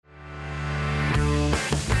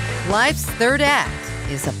Life's Third Act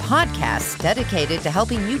is a podcast dedicated to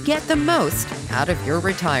helping you get the most out of your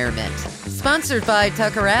retirement. Sponsored by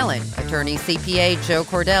Tucker Allen, attorney CPA Joe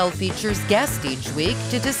Cordell features guests each week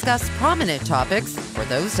to discuss prominent topics for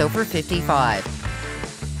those over 55.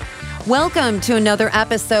 Welcome to another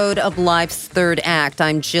episode of Life's Third Act.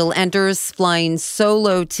 I'm Jill Enders, flying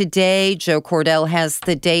solo today. Joe Cordell has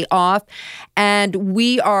the day off, and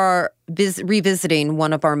we are revisiting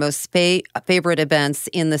one of our most favorite events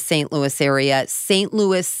in the St. Louis area, St.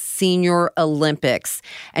 Louis Senior Olympics.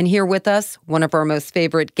 And here with us, one of our most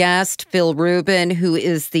favorite guests, Phil Rubin, who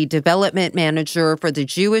is the development manager for the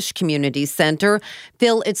Jewish Community Center.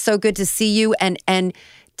 Phil, it's so good to see you, and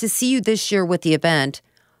to see you this year with the event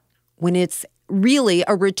when it's really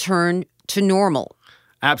a return to normal.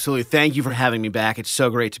 Absolutely. Thank you for having me back. It's so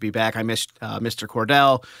great to be back. I missed Mr.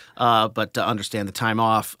 Cordell, but to understand the time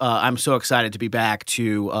off. I'm so excited to be back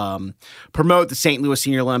to promote the St. Louis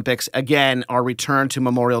Senior Olympics. Again, our return to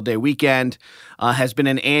Memorial Day weekend has been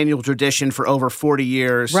an annual tradition for over 40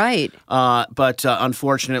 years. Right. But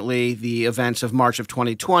unfortunately, the events of March of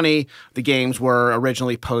 2020, the games were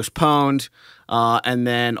originally postponed and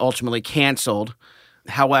then ultimately canceled.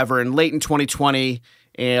 However, in late in 2020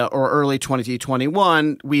 or early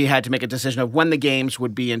 2021, we had to make a decision of when the games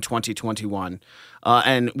would be in 2021.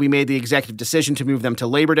 And we made the executive decision to move them to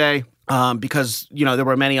Labor Day because, there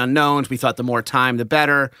were many unknowns. We thought the more time, the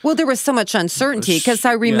better. Well, there was so much uncertainty because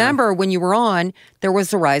I remember when you were on, there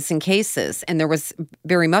was a rise in cases and there was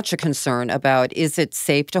very much a concern about, is it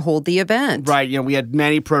safe to hold the event? Right. We had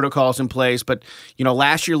many protocols in place. But,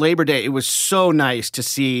 last year, Labor Day, it was so nice to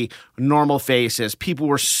see normal faces. People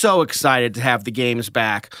were so excited to have the games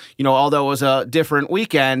back. Although it was a different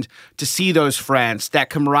weekend, to see those friends,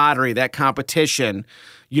 that camaraderie, that competition.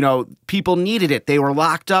 People needed it. They were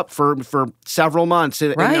locked up for several months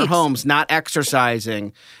in their homes, not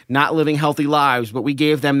exercising, not living healthy lives. But we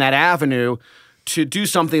gave them that avenue to do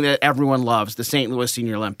something that everyone loves, the St. Louis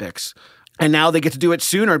Senior Olympics. And now they get to do it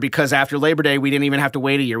sooner because after Labor Day, we didn't even have to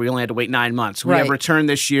wait a year. We only had to wait 9 months. We have returned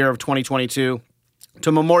this year of 2022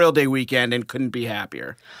 to Memorial Day weekend and couldn't be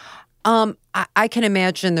happier. I can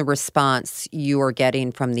imagine the response you are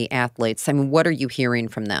getting from the athletes. I mean, what are you hearing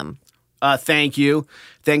from them? Thank you.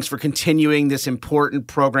 Thanks for continuing this important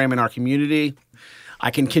program in our community.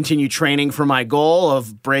 I can continue training for my goal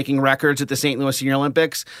of breaking records at the St. Louis Senior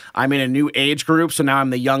Olympics. I'm in a new age group, so now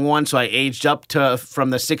I'm the young one. So I aged up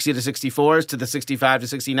from the 60 to 64s to the 65 to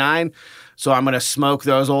 69. So I'm going to smoke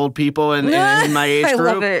those old people in my age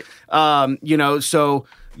group. I love it. So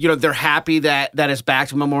they're happy that it's back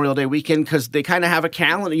to Memorial Day weekend because they kind of have a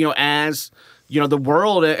calendar, as the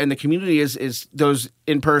world and the community is those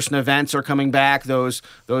in-person events are coming back, those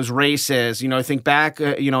races. Think back,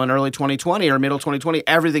 in early 2020 or middle 2020,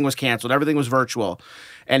 everything was canceled. Everything was virtual.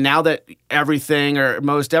 And now that everything or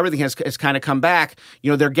most everything has kind of come back,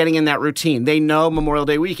 they're getting in that routine. They know Memorial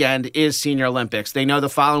Day weekend is Senior Olympics. They know the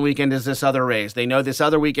following weekend is this other race. They know this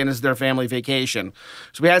other weekend is their family vacation.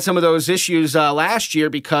 So we had some of those issues last year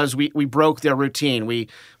because we broke their routine. We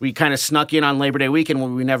kind of snuck in on Labor Day weekend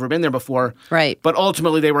when we'd never been there before. Right. But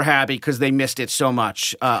ultimately they were happy because they missed it so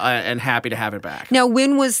much and happy to have it back. Now,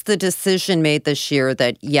 when was the decision made this year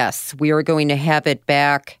that, yes, we are going to have it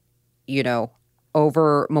back,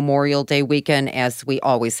 over Memorial Day weekend as we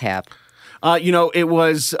always have? It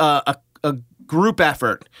was a group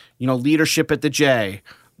effort, leadership at the J,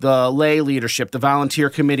 the lay leadership, the volunteer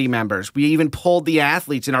committee members. We even polled the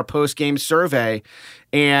athletes in our post-game survey,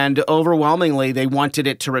 and overwhelmingly, they wanted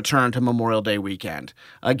it to return to Memorial Day weekend.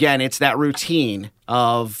 Again, it's that routine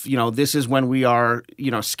of, this is when we are,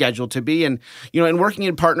 scheduled to be. And, and working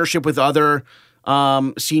in partnership with other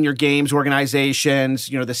senior games organizations,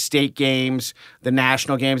 the state games, the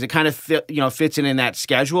national games, it kind of fits in that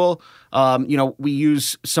schedule. We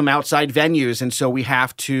use some outside venues, and so we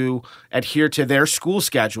have to adhere to their school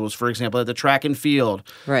schedules, for example, at the track and field,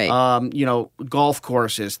 right? Golf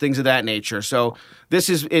courses, things of that nature. So this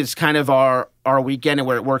is kind of our weekend and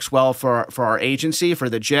where it works well for our agency, for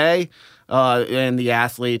the J, and the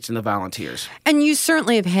athletes and the volunteers. And you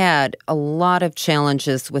certainly have had a lot of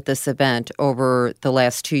challenges with this event over the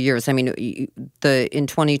last 2 years. I mean, in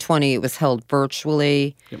 2020, it was held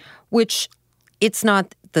virtually, which it's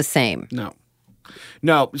not the same.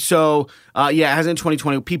 No. So, as in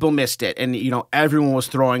 2020, people missed it. And, everyone was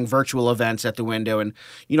throwing virtual events at the window. And,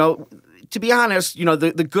 to be honest,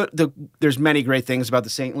 there's many great things about the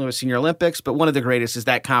St. Louis Senior Olympics, but one of the greatest is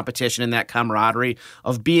that competition and that camaraderie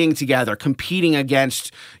of being together, competing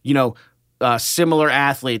against, similar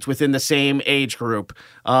athletes within the same age group,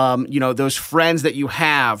 those friends that you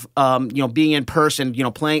have, being in person,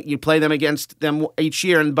 you play them against them each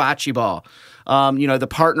year in bocce ball, the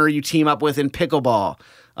partner you team up with in pickleball.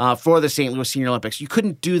 For the St. Louis Senior Olympics. You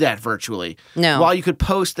couldn't do that virtually. No. While you could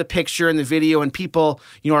post the picture and the video and people,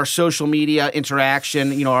 our social media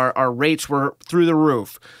interaction, our rates were through the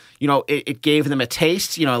roof. It gave them a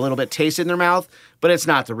taste, a little bit taste in their mouth, but it's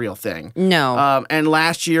not the real thing. No. And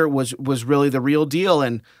last year was really the real deal.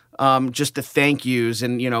 And just the thank yous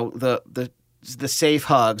and, the safe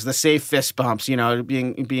hugs, the safe fist bumps,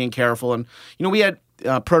 being careful. And, we had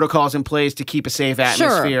protocols in place to keep a safe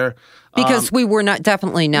atmosphere. Sure. Because we were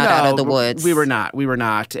definitely not out of the woods. We were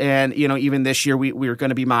not. And, even this year we were going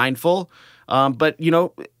to be mindful. But,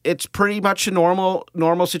 it's pretty much a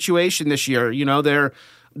normal situation this year.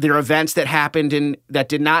 There are events that happened that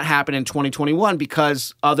did not happen in 2021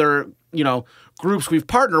 because other, groups we've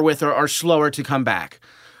partnered with are slower to come back.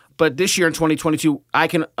 But this year in 2022, I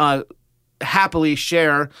can happily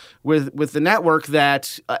share with the network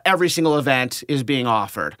that every single event is being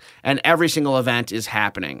offered and every single event is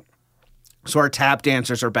happening. So our tap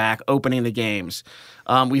dancers are back opening the games.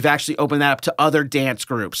 We've actually opened that up to other dance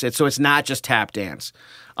groups. So it's not just tap dance.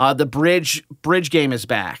 The bridge game is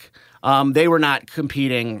back. They were not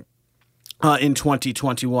competing in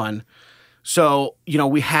 2021. So,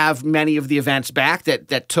 we have many of the events back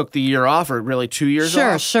that took the year off or really 2 years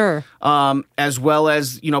off. Sure. As well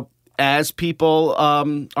as, as people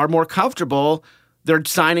are more comfortable, they're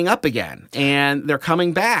signing up again and they're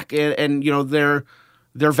coming back and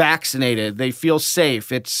they're vaccinated. They feel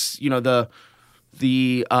safe. It's,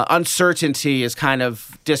 the uncertainty is kind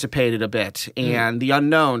of dissipated a bit and the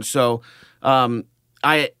unknown. So I'm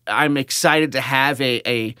excited to have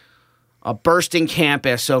a bursting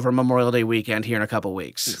campus over Memorial Day weekend here in a couple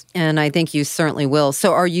weeks. And I think you certainly will.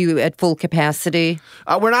 So are you at full capacity?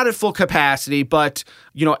 We're not at full capacity, but,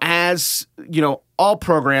 as, all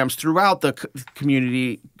programs throughout the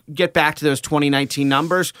community get back to those 2019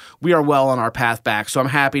 numbers, we are well on our path back. So I'm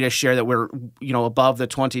happy to share that we're, above the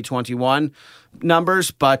 2021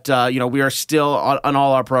 numbers, but, we are still on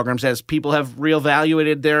all our programs as people have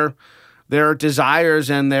reevaluated their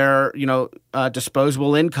desires and their,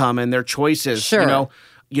 disposable income and their choices. Sure.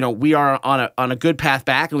 We are on a good path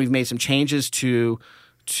back and we've made some changes to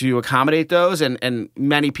accommodate those and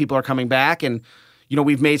many people are coming back and,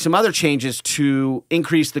 we've made some other changes to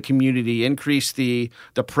increase the community, increase the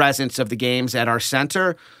presence of the games at our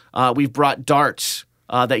center. We've brought darts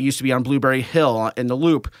that used to be on Blueberry Hill in the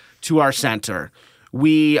Loop to our center.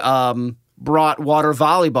 We brought water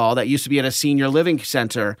volleyball that used to be at a senior living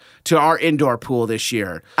center to our indoor pool this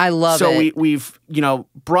year. I love it. So we've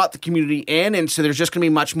brought the community in, and so there's just going to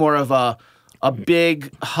be much more of a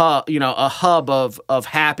big hub, a hub of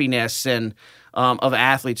happiness and of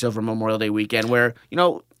athletes over Memorial Day weekend where,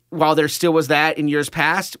 while there still was that in years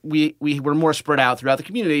past, we were more spread out throughout the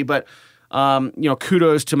community. But,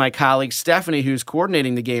 kudos to my colleague Stephanie, who's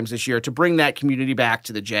coordinating the games this year, to bring that community back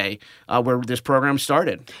to the J, where this program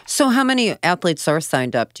started. So how many athletes are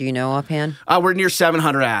signed up? Do you know offhand? We're near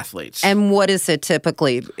 700 athletes. And what is it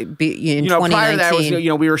typically be in 2019? Prior to that was,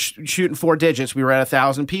 we were shooting 4 digits. We were at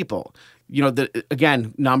 1,000 people.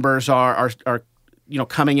 Again, numbers are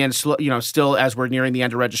coming in, still as we're nearing the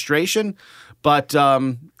end of registration, but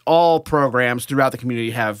all programs throughout the community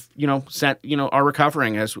have, are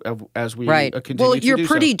recovering as we continue to do so. Well, you're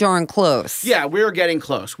pretty darn close. Yeah, we're getting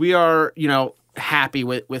close. We are, happy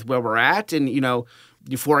with where we're at, and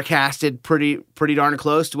you forecasted pretty darn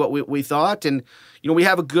close to what we thought, and we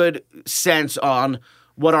have a good sense on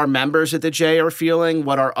what our members at the J are feeling,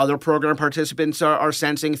 what our other program participants are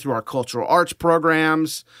sensing through our cultural arts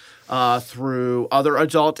programs, through other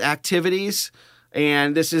adult activities.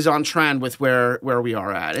 And this is on trend with where we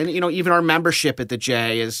are at. And, even our membership at the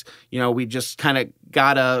J is, we just kind of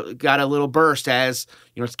got a little burst as,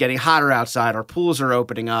 it's getting hotter outside. Our pools are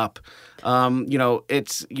opening up.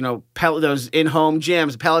 It's, those in-home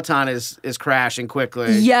gyms, Peloton is crashing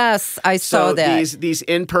quickly. Yes, I saw that. These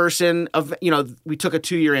in-person, we took a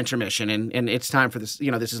 2-year intermission and it's time for this,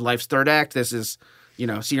 this is life's third act. This is,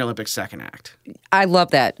 Senior Olympics second act. I love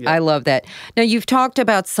that. Yeah. I love that. Now, you've talked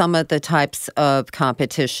about some of the types of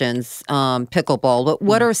competitions, pickleball, but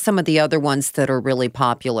what are some of the other ones that are really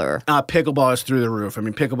popular? Pickleball is through the roof. I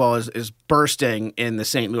mean, pickleball is bursting in the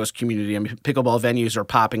St. Louis community. I mean, pickleball venues are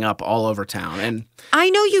popping up all over town. And I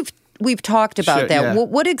know we've talked about that. Yeah.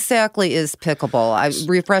 What exactly is pickleball?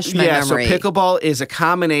 Refresh my memory. So pickleball is a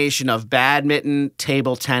combination of badminton,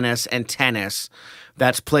 table tennis, and tennis.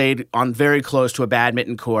 that's played on very close to a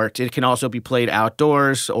badminton court. It can also be played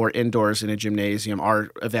outdoors or indoors in a gymnasium. Our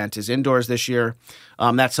event is indoors this year.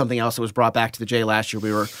 That's something else that was brought back to the J last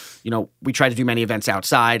year. We tried to do many events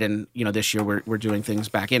outside, and this year we're doing things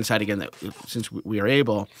back inside again since we are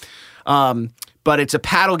able. But it's a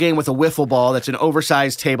paddle game with a wiffle ball. That's an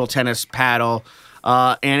oversized table tennis paddle,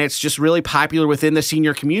 and it's just really popular within the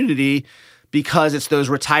senior community because it's those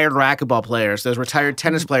retired racquetball players, those retired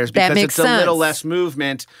tennis players, because it's a little less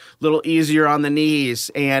movement, a little easier on the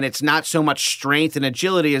knees, and it's not so much strength and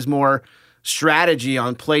agility as more strategy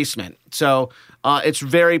on placement. So it's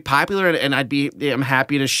very popular, and I'm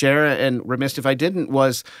happy to share, and remiss if I didn't,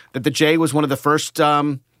 was that the J was one of the first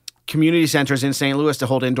community centers in St. Louis to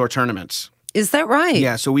hold indoor tournaments. Is that right?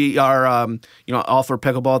 Yeah, so we are offer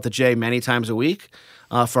pickleball at the J many times a week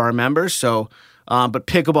for our members. So but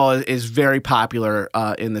pickleball is very popular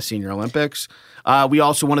in the Senior Olympics. We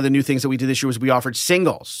also, one of the new things that we did this year was we offered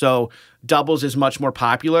singles. So doubles is much more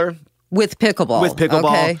popular. With pickleball.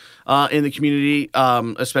 Okay. In the community,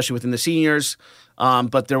 especially within the seniors.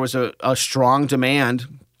 But there was a strong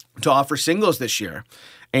demand to offer singles this year.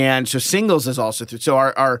 And so singles is also through. So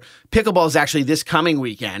our pickleball is actually this coming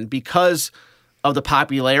weekend because of the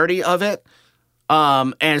popularity of it,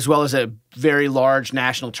 as well as a very large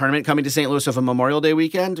national tournament coming to St. Louis of a Memorial Day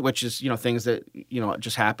weekend, which is, things that,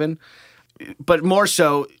 just happen. But more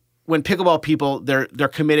so, when pickleball people, they're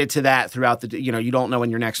committed to that throughout the, you don't know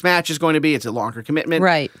when your next match is going to be. It's a longer commitment.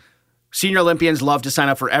 Right. Senior Olympians love to sign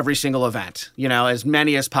up for every single event, as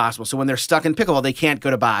many as possible. So when they're stuck in pickleball, they can't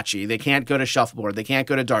go to bocce, they can't go to shuffleboard, they can't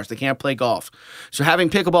go to darts, they can't play golf. So having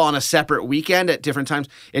pickleball on a separate weekend at different times,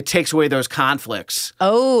 it takes away those conflicts.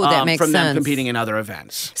 Oh, that makes from sense. them competing in other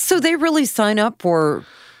events. So they really sign up for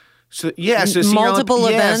multiple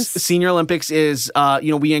events. Senior Olympics is,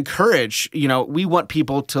 we encourage, we want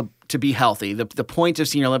people to be healthy. The point of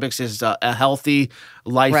Senior Olympics is a healthy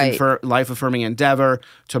life-affirming endeavor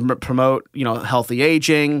to promote, healthy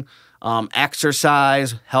aging,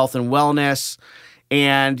 exercise, health and wellness.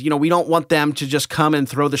 And, we don't want them to just come and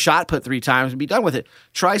throw the shot put 3 times and be done with it.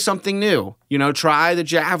 Try something new. Try the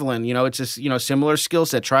javelin. It's a similar skill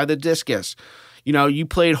set. Try the discus. You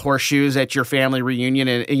played horseshoes at your family reunion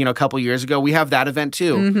a couple years ago. We have that event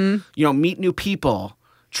too. Mm-hmm. Meet new people.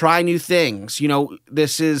 Try new things.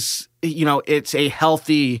 This is, it's a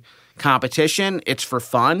healthy competition. It's for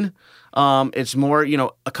fun. It's more,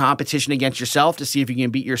 a competition against yourself to see if you can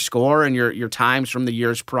beat your score and your times from the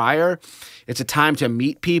years prior. It's a time to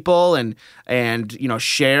meet people and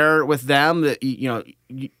share with them.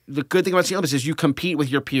 The good thing about Senior Olympics is you compete with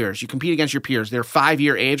your peers. You compete against your peers. They're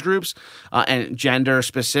 5-year age groups and gender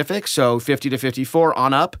specific, so 50 to 54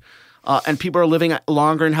 on up. And people are living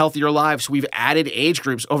longer and healthier lives. So we've added age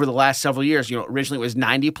groups over the last several years. Originally it was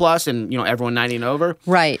 90 plus, and everyone 90 and over,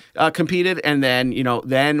 right, competed. And then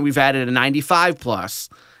then we've added a 95 plus,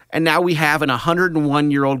 and now we have an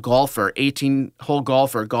 101-year-old golfer, 18-hole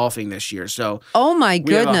golfer golfing this year. So oh my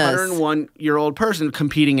goodness, we have a 101-year-old person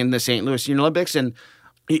competing in the St. Louis Senior Olympics, and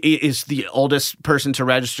is the oldest person to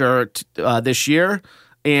register this year.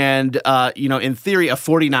 And, in theory, a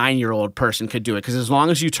 49-year-old person could do it because as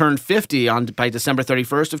long as you turn 50 by December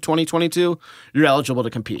 31st of 2022, you're eligible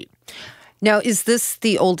to compete. Now, is this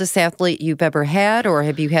the oldest athlete you've ever had, or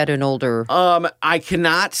have you had an older? I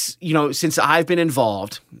cannot, since I've been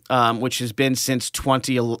involved, which has been since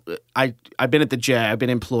I've been at the J. I've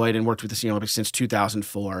been employed and worked with the Senior Olympics since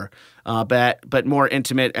 2004. But more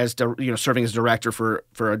intimate as serving as director for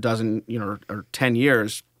a dozen, or 10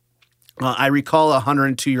 years. I recall a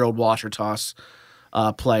 102-year-old washer toss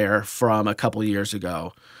player from a couple years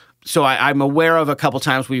ago. So I'm aware of a couple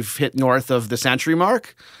times we've hit north of the century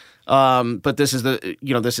mark. But this is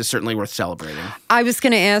this is certainly worth celebrating. I was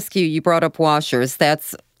going to ask you brought up washers.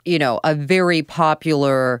 That's, a very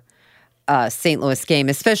popular St. Louis game,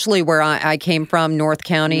 especially where I came from, North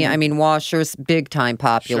County. Mm-hmm. I mean, washers, big time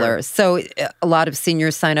popular. Sure. So a lot of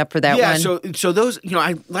seniors sign up for that one. Yeah, so those,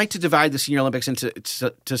 I like to divide the Senior Olympics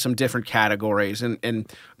into some different categories. And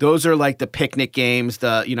those are like the picnic games,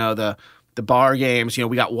 the bar games.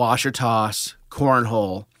 We got washer toss,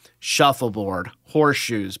 cornhole, shuffleboard,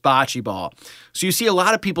 horseshoes, bocce ball. So you see a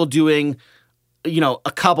lot of people doing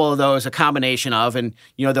a couple of those, a combination of, and,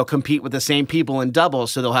 they'll compete with the same people in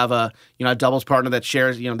doubles. So they'll have a doubles partner that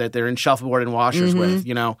shares, that they're in shuffleboard and washers with,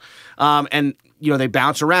 and, they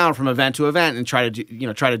bounce around from event to event and try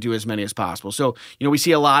to do as many as possible. So, we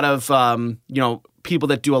see a lot of, people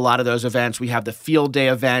that do a lot of those events. We have the field day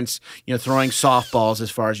events, throwing softballs as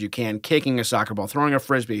far as you can, kicking a soccer ball, throwing a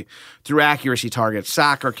frisbee, through accuracy targets,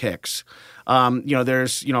 soccer kicks.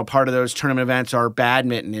 There's, part of those tournament events are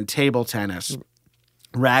badminton and table tennis.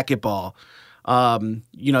 racquetball.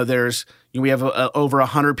 We have over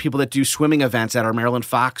 100 people that do swimming events at our Maryland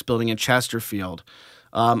Fox building in Chesterfield.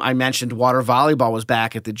 I mentioned water volleyball was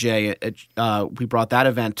back at the J. We brought that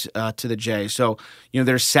event to the J. So,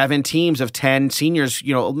 there's 7 teams of 10 seniors,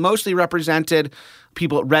 mostly represented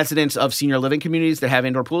residents of senior living communities that have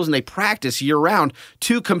indoor pools, and they practice year-round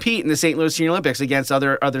to compete in the St. Louis Senior Olympics against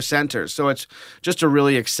other centers. So it's just a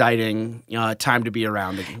really exciting time to be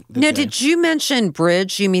around the Now, J. did you mention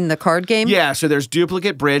bridge? You mean the card game? Yeah, so there's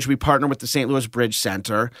Duplicate Bridge. We partner with the St. Louis Bridge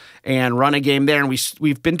Center and run a game there, and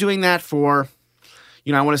we've been doing that for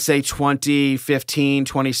I want to say 2015,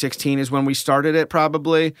 2016 is when we started it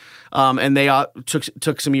probably. And they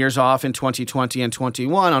took some years off in 2020 and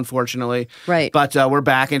 21, unfortunately. Right. But we're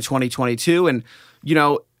back in 2022. And,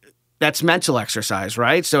 that's mental exercise,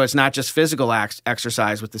 right? So it's not just physical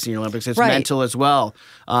exercise with the Senior Olympics. It's mental as well.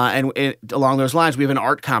 And along those lines, we have an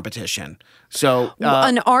art competition. So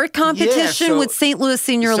an art competition with St. Louis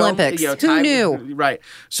Senior Olympics. Who knew? Right.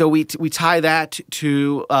 So we tie that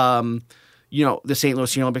to the St.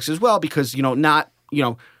 Louis Senior Olympics as well, because,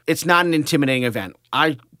 it's not an intimidating event.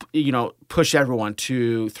 I, push everyone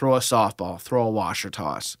to throw a softball, throw a washer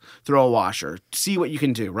toss, throw a washer, see what you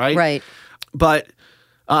can do, right? Right. But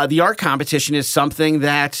the art competition is something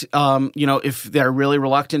that, if they're really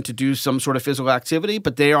reluctant to do some sort of physical activity,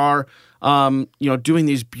 but they are, doing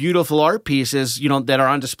these beautiful art pieces, that are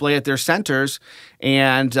on display at their centers,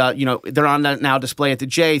 and they're on now display at the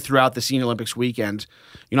J throughout the Senior Olympics weekend.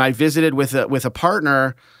 I visited with a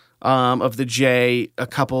partner of the J a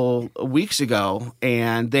couple of weeks ago,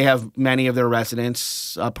 and they have many of their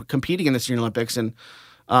residents competing in the Senior Olympics, and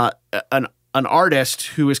an artist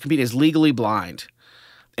who is competing is legally blind,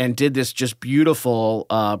 and did this just beautiful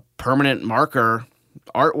permanent marker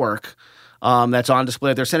artwork that's on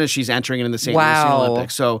display at their center. She's entering it in the St. Louis Senior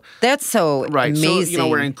Olympics. So that's so amazing. So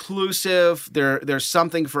we're inclusive. There's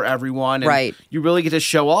something for everyone. And right. You really get to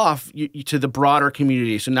show off to the broader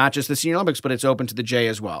community. So not just the Senior Olympics, but it's open to the J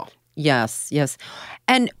as well. Yes.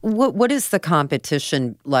 And what is the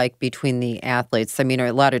competition like between the athletes? I mean,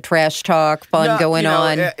 a lot of trash talk, fun going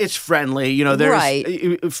on? It's friendly.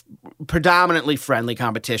 There's predominantly friendly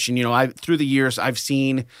competition. Through the years,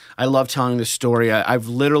 I love telling this story. I've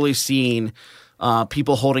literally seen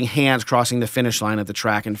people holding hands crossing the finish line at the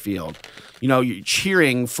track and field. You're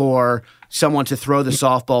cheering for someone to throw the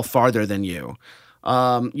softball farther than you.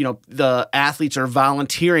 The athletes are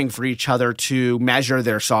volunteering for each other to measure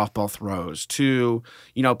their softball throws.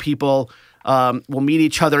 People will meet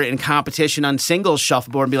each other in competition on singles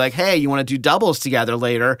shuffleboard and be like, hey, you want to do doubles together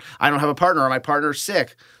later? I don't have a partner, or my partner's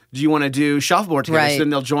sick. Do you want to do shuffleboard together? Right. So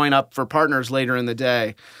then they'll join up for partners later in the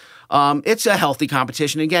day. It's a healthy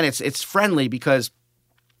competition. Again, it's friendly because,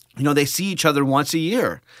 they see each other once a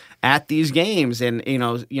year at these games, and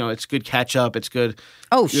it's good catch up. It's good.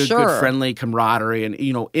 Oh, sure. Good friendly camaraderie, and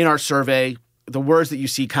in our survey, the words that you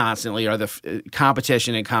see constantly are the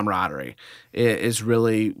competition and camaraderie is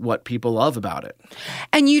really what people love about it.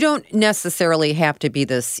 And you don't necessarily have to be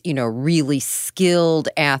this, really skilled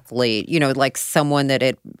athlete, like someone that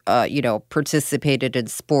had, participated in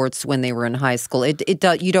sports when they were in high school.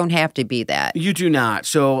 You don't have to be that. You do not.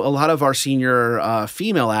 So a lot of our senior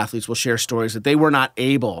female athletes will share stories that they were not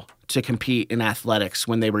able to compete in athletics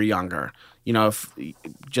when they were younger. If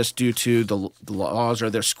just due to the laws or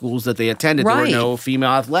their schools that they attended, there were no female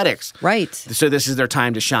athletics. Right. So this is their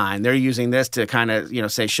time to shine. They're using this to kind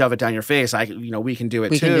of, say, shove it down your face. We can do it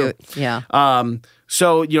too. We can do it. Yeah.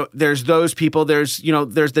 So, there's those people. There's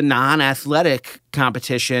the non-athletic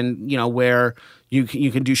competition, where you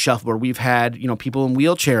can do shuffleboard. We've had, people in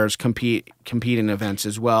wheelchairs compete in events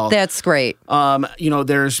as well. That's great.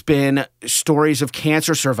 There's been stories of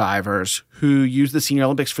cancer survivors who use the Senior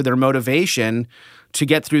Olympics for their motivation to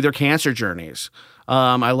get through their cancer journeys.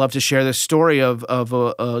 I love to share this story of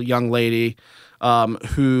a young lady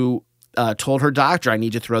who told her doctor, I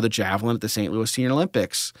need to throw the javelin at the St. Louis Senior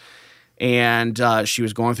Olympics. And she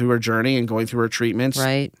was going through her journey and going through her treatments.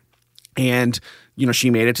 Right. And,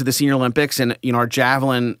 she made it to the Senior Olympics, and, our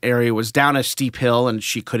javelin area was down a steep hill and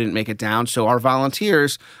she couldn't make it down. So our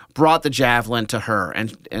volunteers brought the javelin to her,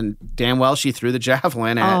 and damn well she threw the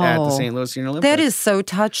javelin at the St. Louis Senior Olympics. That is so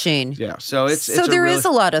touching. Yeah. So there is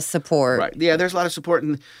a lot of support. Right. Yeah, there's a lot of support.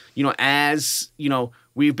 And, as,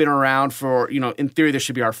 we've been around for, in theory, this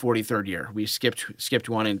should be our 43rd year. We skipped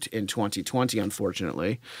one in 2020,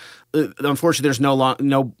 unfortunately. Unfortunately, there's no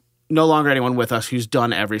longer anyone with us who's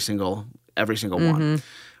done every single one.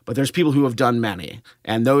 But there's people who have done many.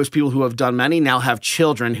 And those people who have done many now have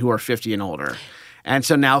children who are 50 and older. And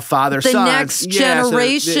so now father, the son. next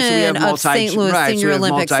generation of St. Louis Senior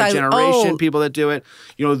Olympics. Multi-generation people that do it.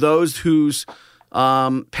 Those whose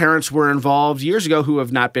parents were involved years ago who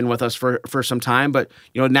have not been with us for some time, but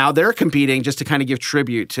now they're competing just to kind of give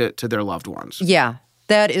tribute to their loved ones. Yeah,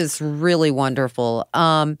 that is really wonderful.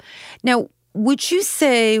 Now, would you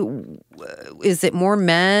say, is it more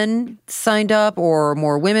men signed up or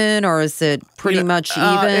more women, or is it pretty much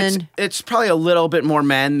even? It's probably a little bit more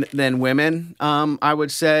men than women, I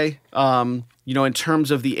would say. In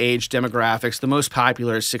terms of the age demographics, the most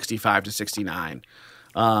popular is 65 to 69.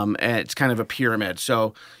 And it's kind of a pyramid.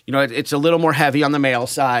 So, it's a little more heavy on the male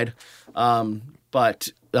side. But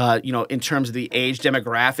in terms of the age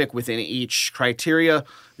demographic within each criteria,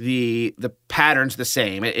 the pattern's the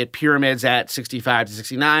same. It pyramids at 65 to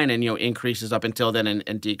 69 and, increases up until then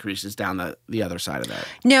and decreases down the other side of that.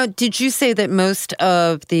 Now, did you say that most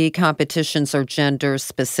of the competitions are gender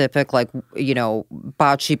specific, like,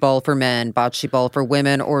 bocce ball for men, bocce ball for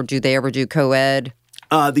women, or do they ever do co-ed?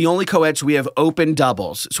 The only co-eds, we have open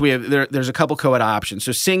doubles. So we have there's a couple co-ed options.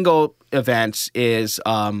 So single events is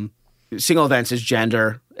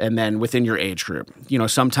gender, and then within your age group.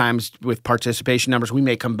 Sometimes with participation numbers, we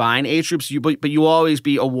may combine age groups, but you will always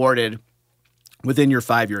be awarded within your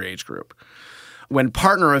 5-year age group. When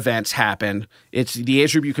partner events happen, it's the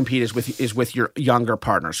age group you compete is with your younger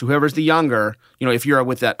partner. So whoever's the younger, if you're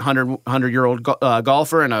with that 100-year-old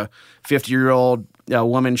golfer and a 50-year-old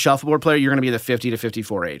woman shuffleboard player, you're going to be the 50 to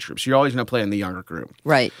 54 age group. So you're always going to play in the younger group.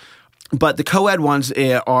 Right. But the co-ed ones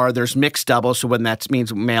there's mixed doubles, so when that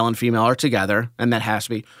means male and female are together, and that has to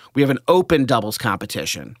be. We have an open doubles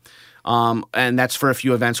competition, and that's for a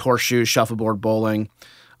few events, horseshoes, shuffleboard, bowling.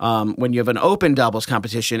 When you have an open doubles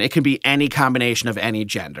competition, it can be any combination of any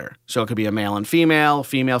gender. So it could be a male and female,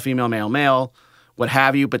 female, male, male, what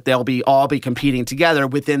have you, but they'll all be competing together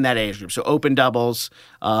within that age group. So open doubles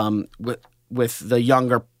with the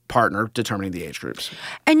younger partner determining the age groups.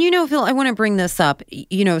 And Phil, I want to bring this up.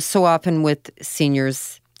 So often with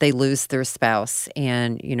seniors, they lose their spouse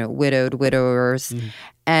and, widowers. Mm-hmm.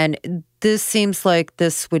 And this seems like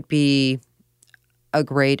this would be a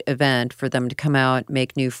great event for them to come out,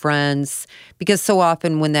 make new friends. Because so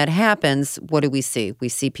often when that happens, what do we see? We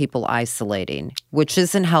see people isolating, which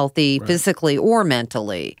isn't healthy physically or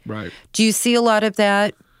mentally. Right. Do you see a lot of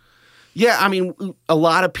that? Yeah, I mean, a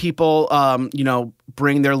lot of people,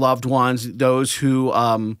 bring their loved ones. Those who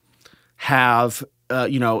have,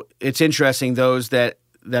 it's interesting. Those that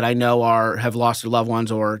I know have lost their loved ones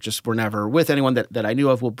or just were never with anyone that I knew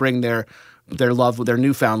of will bring their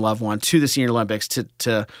newfound loved one to the Senior Olympics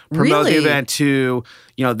to promote the event. To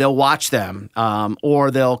they'll watch them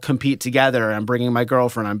or they'll compete together. I'm bringing my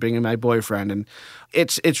girlfriend. I'm bringing my boyfriend, and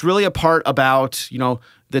it's really a part about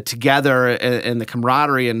the together and the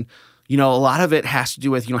camaraderie. And a lot of it has to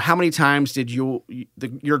do with how many times did your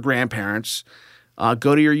grandparents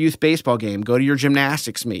go to your youth baseball game, go to your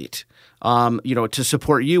gymnastics meet, to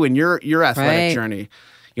support you in your athletic journey.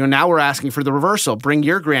 Now we're asking for the reversal. Bring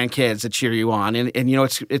your grandkids to cheer you on, and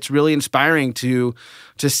it's really inspiring to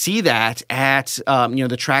see that at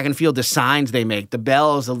the track and field, the signs they make, the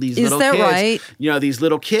bells that these little kids, right? These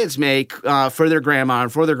little kids make for their grandma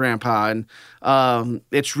and for their grandpa, and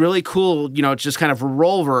it's really cool. It's just kind of a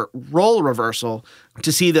role reversal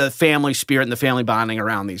to see the family spirit and the family bonding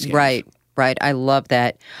around these games. Right. I love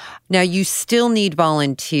that. Now, you still need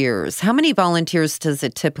volunteers. How many volunteers does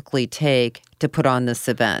it typically take to put on this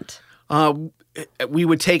event? We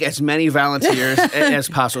would take as many volunteers as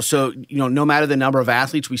possible. So, no matter the number of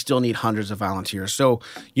athletes, we still need hundreds of volunteers. So,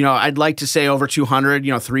 I'd like to say over 200,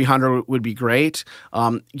 300 would be great.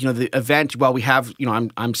 The event, while we have,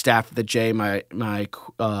 I'm staff at the J, my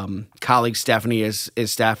colleague Stephanie is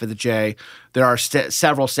staff at the J. There are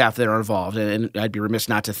several staff that are involved, and I'd be remiss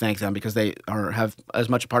not to thank them because they have as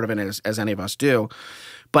much a part of it as any of us do.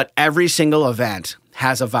 But every single event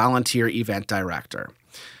has a volunteer event director.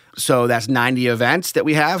 So that's 90 events that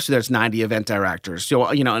we have. So there's 90 event directors.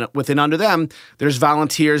 So, within under them, there's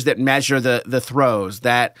volunteers that measure the throws,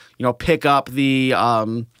 that, pick up the,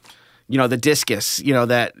 the discus,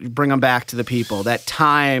 that bring them back to the people, that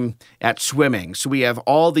time at swimming. So we have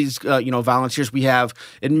all these, volunteers. We have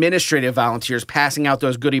administrative volunteers passing out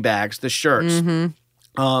those goodie bags, the shirts,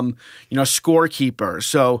 scorekeepers.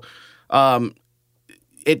 So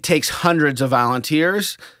it takes hundreds of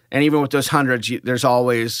volunteers. And even with those hundreds, there's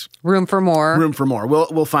always room for more.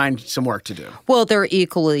 We'll find some work to do. Well, they're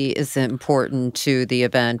equally as important to the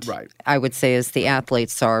event, right, I would say, as the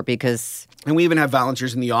athletes are, because... And we even have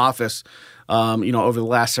volunteers in the office over the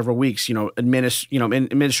last several weeks,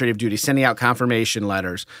 administrative duties, sending out confirmation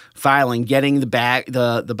letters, filing, getting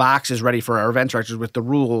the boxes ready for our event directors with the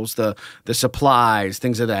rules, the supplies,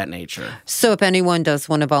 things of that nature. So if anyone does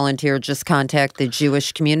want to volunteer, just contact the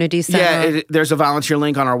Jewish Community Center? Yeah, there's a volunteer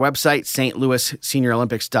link on our website,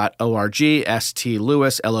 stlouisseniorolympics.org, St.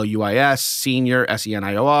 Louis, Louis, senior,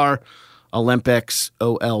 SENIOR, Olympics,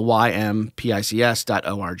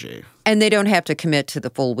 OLYMPICS.org. And they don't have to commit to the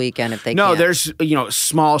full weekend if they No, can't. there's,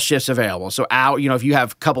 small shifts available. So if you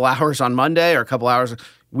have a couple hours on Monday or a couple hours,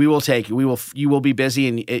 we will take you. You will be busy.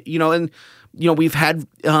 And, we've had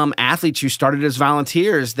athletes who started as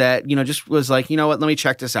volunteers that, just was like, you know what, let me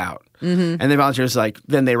check this out. Mm-hmm. And the volunteers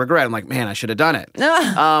then they regret. I'm like, man, I should have done it.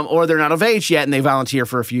 Or they're not of age yet and they volunteer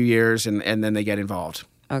for a few years and then they get involved.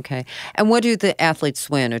 Okay. And what do the athletes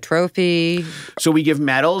win? A trophy? So we give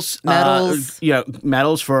medals. Medals?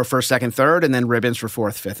 Medals for first, second, third, and then ribbons for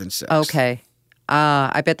fourth, fifth, and sixth. Okay.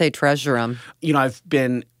 I bet they treasure them. I've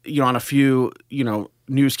been, on a few,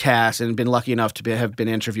 newscasts and been lucky enough to have been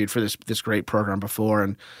interviewed for this great program before.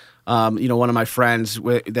 And, one of my friends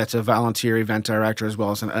that's a volunteer event director as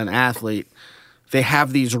well as an athlete, they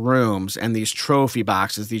have these rooms and these trophy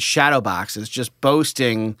boxes, these shadow boxes, just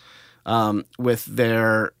boasting with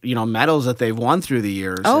their, medals that they've won through the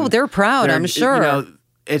years. Oh, they're proud, I'm sure.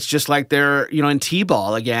 It's just like they're, in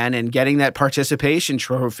T-ball again and getting that participation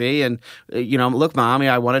trophy. And, look, Mommy,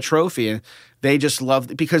 I won a trophy. And they just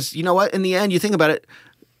love it because, you know what? In the end, you think about it,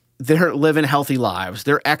 they're living healthy lives.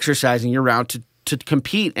 They're exercising year-round to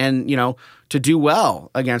compete and, to do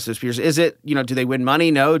well against those peers. Is it, do they win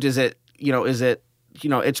money? No. Does it,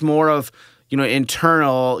 it's more of,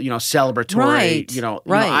 internal, celebratory, right.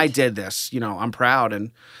 Right. I did this, I'm proud.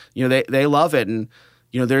 And, they love it. And,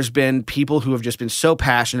 there's been people who have just been so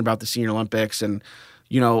passionate about the Senior Olympics and,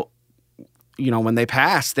 when they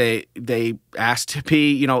pass, they ask to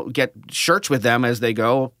be, get shirts with them as they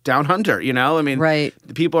go down under, right.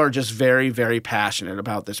 The people are just very, very passionate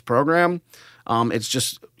about this program. It's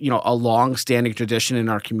just, a long-standing tradition in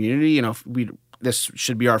our community. This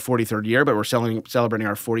should be our 43rd year, but we're celebrating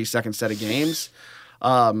our 42nd set of games.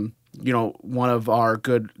 One of our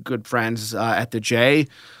good friends at the J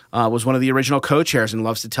was one of the original co-chairs and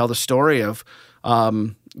loves to tell the story of,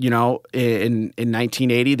 in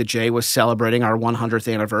 1980, the J was celebrating our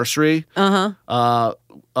 100th anniversary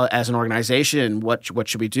as an organization. What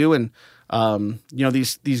should we do? And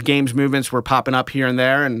these games movements were popping up here and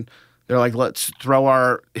there, and they're like, let's throw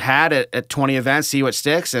our hat at 20 events, see what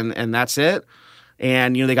sticks, and that's it.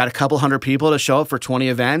 And, they got a couple hundred people to show up for 20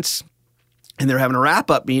 events, and they're having a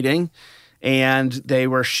wrap-up meeting, and they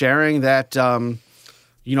were sharing that,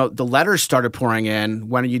 the letters started pouring in.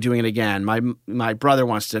 When are you doing it again? My brother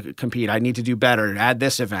wants to compete. I need to do better. Add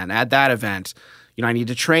this event. Add that event. I need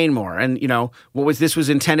to train more. And, this was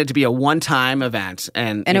intended to be a one-time event.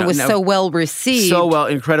 And it was so well received.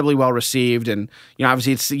 Incredibly well received. And,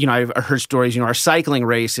 obviously it's, I've heard stories, our cycling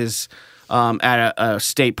race is at a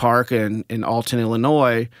state park in Alton,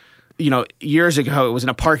 Illinois. Years ago, it was in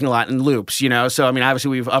a parking lot in loops, So,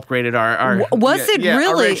 obviously we've upgraded our Was it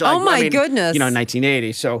really? Goodness.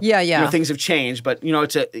 1980. So, things have changed. But,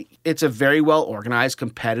 it's a very well-organized,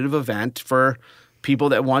 competitive event for people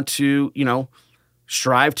that want to,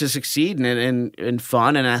 strive to succeed in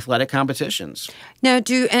fun and athletic competitions. Now,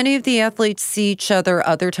 do any of the athletes see each other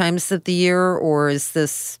other times of the year, or is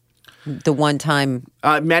this the one time?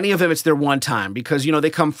 Many of them, it's their one time because, they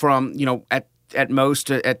come from,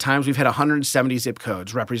 at times we've had 170 zip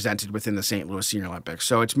codes represented within the St. Louis Senior Olympics.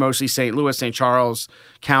 So it's mostly St. Louis, St. Charles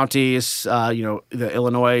counties, the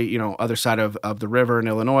Illinois, other side of the river in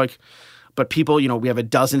Illinois. But people, we have a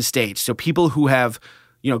dozen states. So people who have,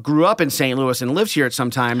 grew up in St. Louis and lived here at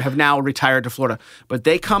some time have now retired to Florida. But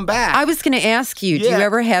they come back. I was going to ask you, do you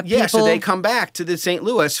ever have people? Yeah, so they come back to the St.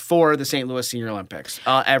 Louis for the St. Louis Senior Olympics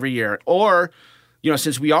every year. Or,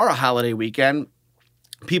 since we are a holiday weekend,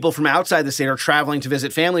 people from outside the state are traveling to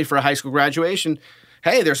visit family for a high school graduation.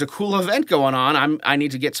 Hey, there's a cool event going on. I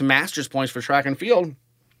need to get some master's points for track and field.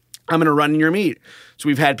 I'm going to run in your meet. So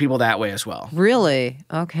we've had people that way as well. Really?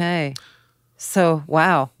 Okay. So,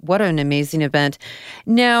 wow, what an amazing event.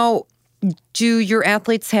 Now, do your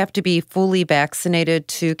athletes have to be fully vaccinated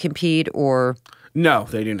to compete or? No,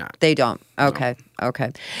 they do not. They don't. Okay. No.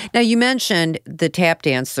 Okay. Now, you mentioned the tap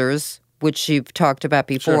dancers, which you've talked about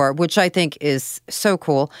before, sure. Which I think is so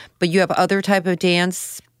cool. But you have other type of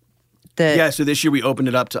dance So this year we opened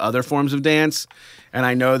it up to other forms of dance. And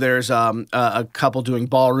I know there's a couple doing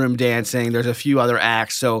ballroom dancing. There's a few other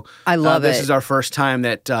acts. So I love this is our first time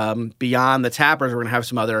that beyond the tappers, we're going to have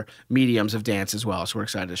some other mediums of dance as well. So we're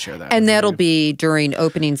excited to share that. And that'll be during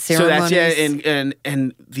opening ceremonies. So that's,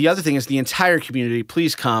 and the other thing is the entire community,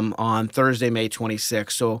 please come on Thursday, May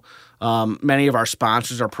 26th. So many of our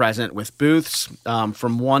sponsors are present with booths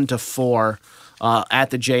from 1 to 4 at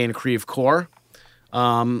the J in Creve Coeur.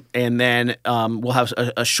 And then we'll have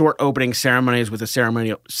a short opening ceremonies with a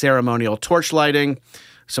ceremonial torch lighting,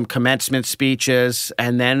 some commencement speeches,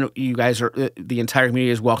 and then you guys the entire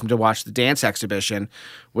community is welcome to watch the dance exhibition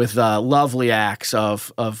with lovely acts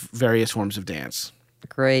of various forms of dance.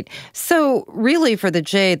 Great. So really for the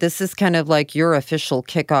J, this is kind of like your official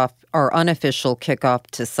kickoff or unofficial kickoff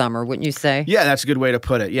to summer, wouldn't you say? Yeah, that's a good way to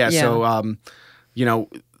put it. Yeah. So,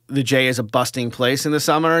 the J is a busting place in the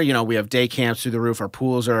summer. We have day camps through the roof. Our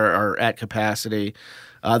pools are at capacity.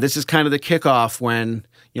 This is kind of the kickoff when,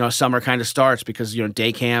 summer kind of starts because,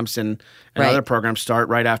 day camps and other programs start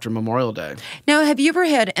right after Memorial Day. Now, have you ever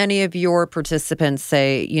had any of your participants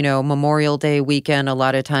say, Memorial Day weekend, a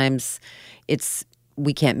lot of times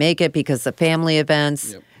we can't make it because of family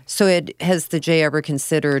events. Yep. So has the J ever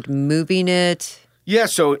considered moving it? Yeah,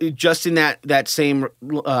 so just in that same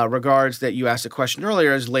regards that you asked a question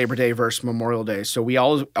earlier is Labor Day versus Memorial Day. So we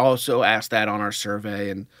also asked that on our survey,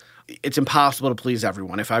 and it's impossible to please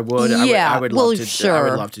everyone. If I would, I would love to. Sure. I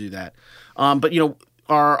would love to do that. But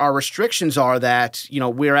our restrictions are that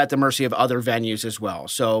we're at the mercy of other venues as well.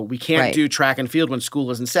 So we can't do track and field when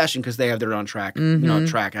school is in session because they have their own track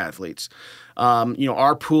track athletes.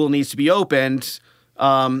 Our pool needs to be opened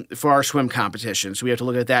for our swim competition. So we have to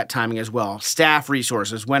look at that timing as well. Staff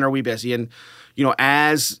resources, when are we busy? And,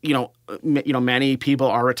 many people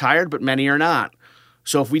are retired, but many are not.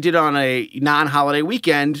 So if we did it on a non-holiday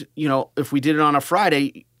weekend, if we did it on a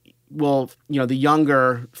Friday, well, the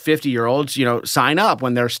younger 50-year-olds, sign up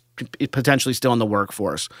when they're potentially still in the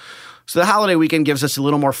workforce. So the holiday weekend gives us a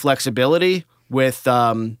little more flexibility with,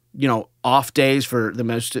 off days for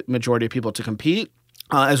the majority of people to compete.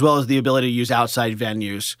 As well as the ability to use outside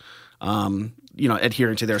venues,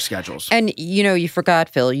 adhering to their schedules. And, you forgot,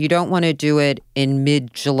 Phil, you don't want to do it in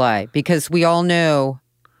mid-July because we all know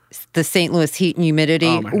the St. Louis heat and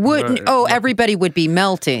humidity everybody would be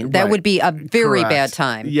melting. That would be a very bad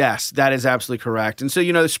time. Yes, that is absolutely correct. And so,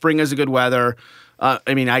 the spring is a good weather.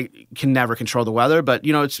 I can never control the weather, but,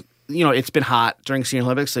 it's been hot during Senior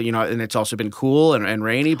Olympics, so, and it's also been cool and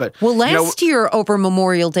rainy. But last year over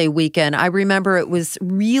Memorial Day weekend, I remember it was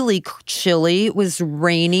really chilly. It was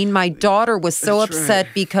raining. My daughter was so upset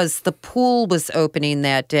because the pool was opening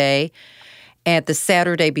that day at the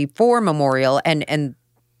Saturday before Memorial, and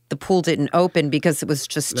the pool didn't open because it was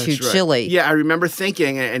just too chilly. Yeah, I remember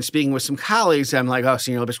thinking and speaking with some colleagues, I'm like,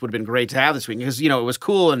 Senior Olympics would have been great to have this week because, it was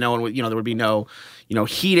cool and no one would, there would be no,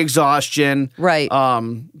 heat exhaustion. Right.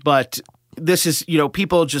 But this is,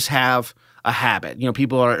 people just have a habit.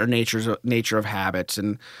 People are nature of habits.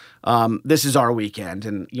 And this is our weekend.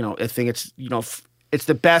 And, I think it's, it's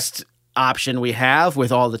the best option we have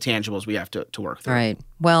with all the tangibles we have to work through. Right.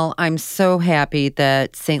 Well, I'm so happy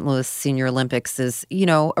that St. Louis Senior Olympics is,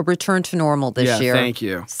 a return to normal this year. Thank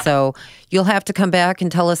you. So you'll have to come back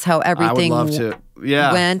and tell us how everything I would love to.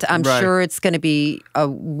 went. I'm sure it's going to be a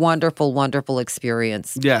wonderful, wonderful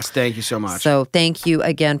experience. Yes, thank you so much. So thank you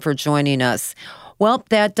again for joining us. Well,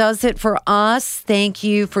 that does it for us. Thank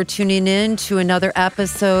you for tuning in to another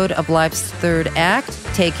episode of Life's Third Act.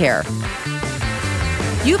 Take care.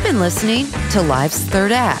 You've been listening to Life's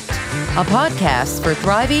Third Act, a podcast for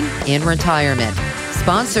thriving in retirement,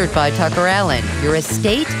 sponsored by Tucker Allen, your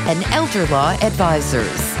estate and elder law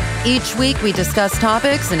advisors. Each week, we discuss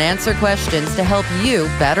topics and answer questions to help you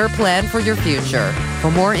better plan for your future.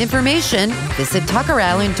 For more information, visit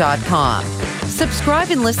tuckerallen.com.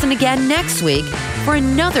 Subscribe and listen again next week for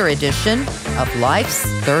another edition of Life's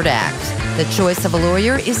Third Act. The choice of a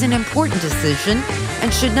lawyer is an important decision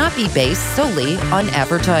and should not be based solely on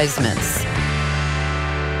advertisements.